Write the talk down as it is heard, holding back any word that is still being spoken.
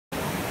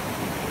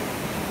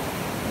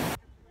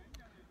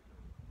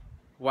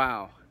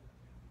Wow,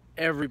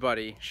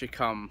 everybody should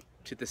come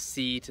to the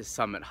Sea to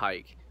Summit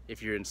hike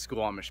if you're in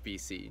Squamish,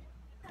 BC.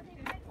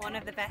 One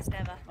of the best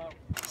ever.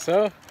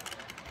 So,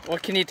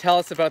 what can you tell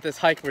us about this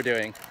hike we're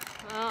doing?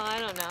 Oh,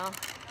 I don't know.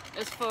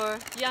 It's for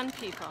young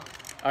people.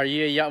 Are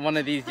you one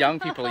of these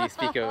young people you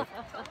speak of?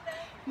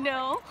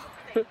 No.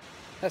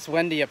 That's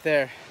Wendy up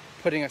there,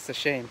 putting us to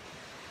shame.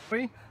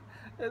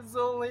 It's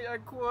only a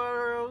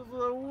quarter of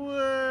the way.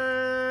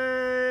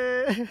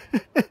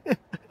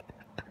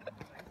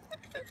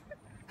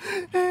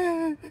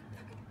 I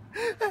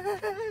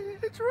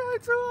tried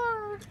so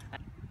hard.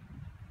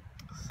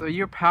 So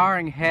you're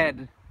powering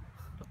ahead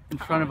in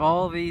front of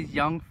all these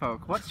young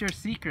folk. What's your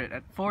secret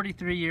at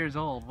 43 years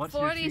old? What's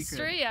your secret?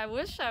 43? I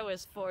wish I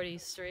was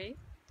 43.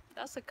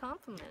 That's a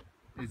compliment.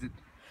 Is it?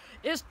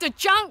 It's the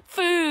junk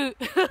food!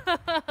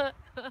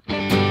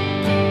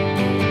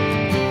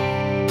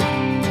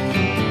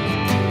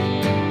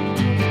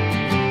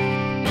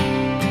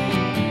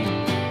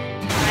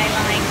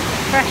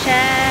 Fresh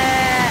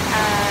air,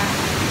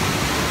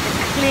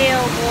 clear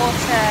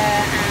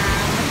water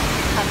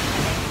and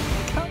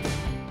company.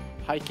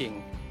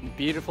 Hiking in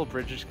beautiful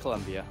British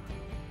Columbia.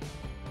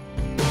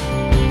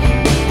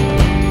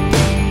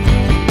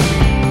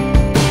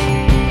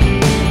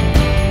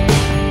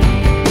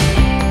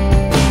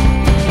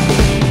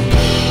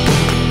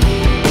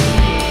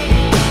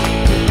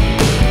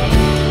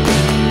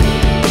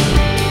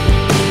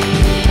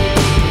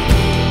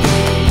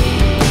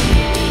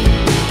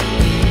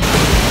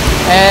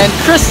 And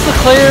crystal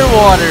clear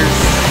waters.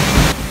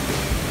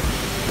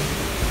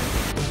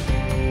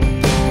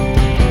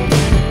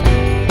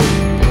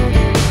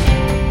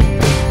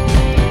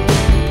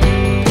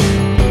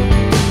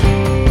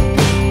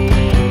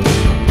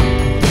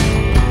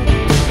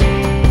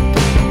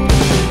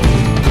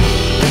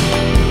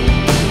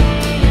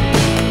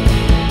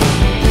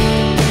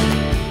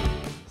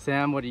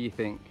 Sam, what do you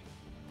think?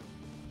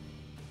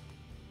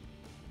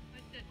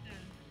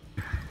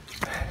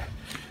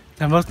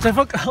 The most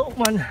difficult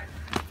one.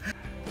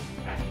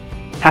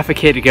 Half a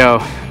K to go,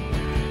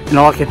 and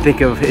all I can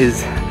think of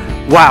is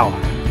wow.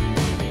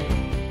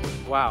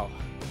 Wow.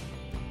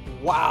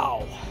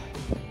 Wow.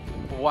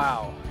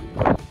 Wow.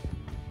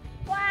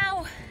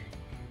 Wow!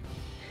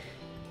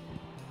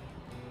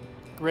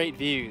 Great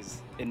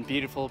views in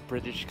beautiful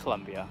British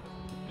Columbia.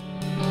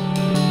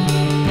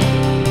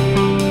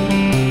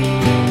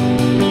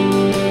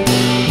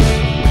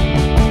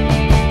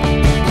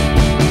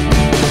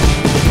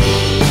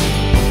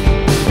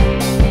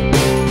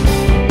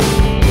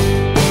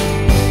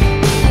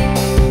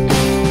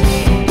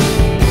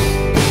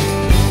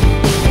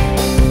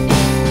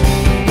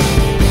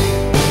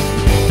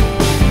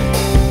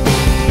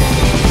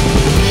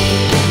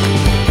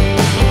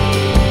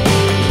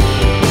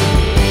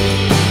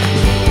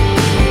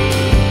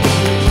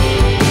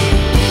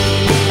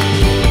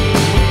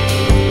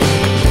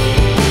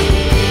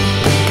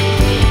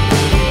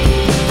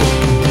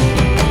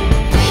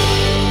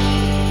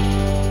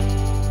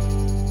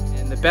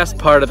 Best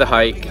part of the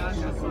hike.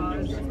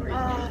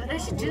 They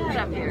should do that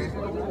up here.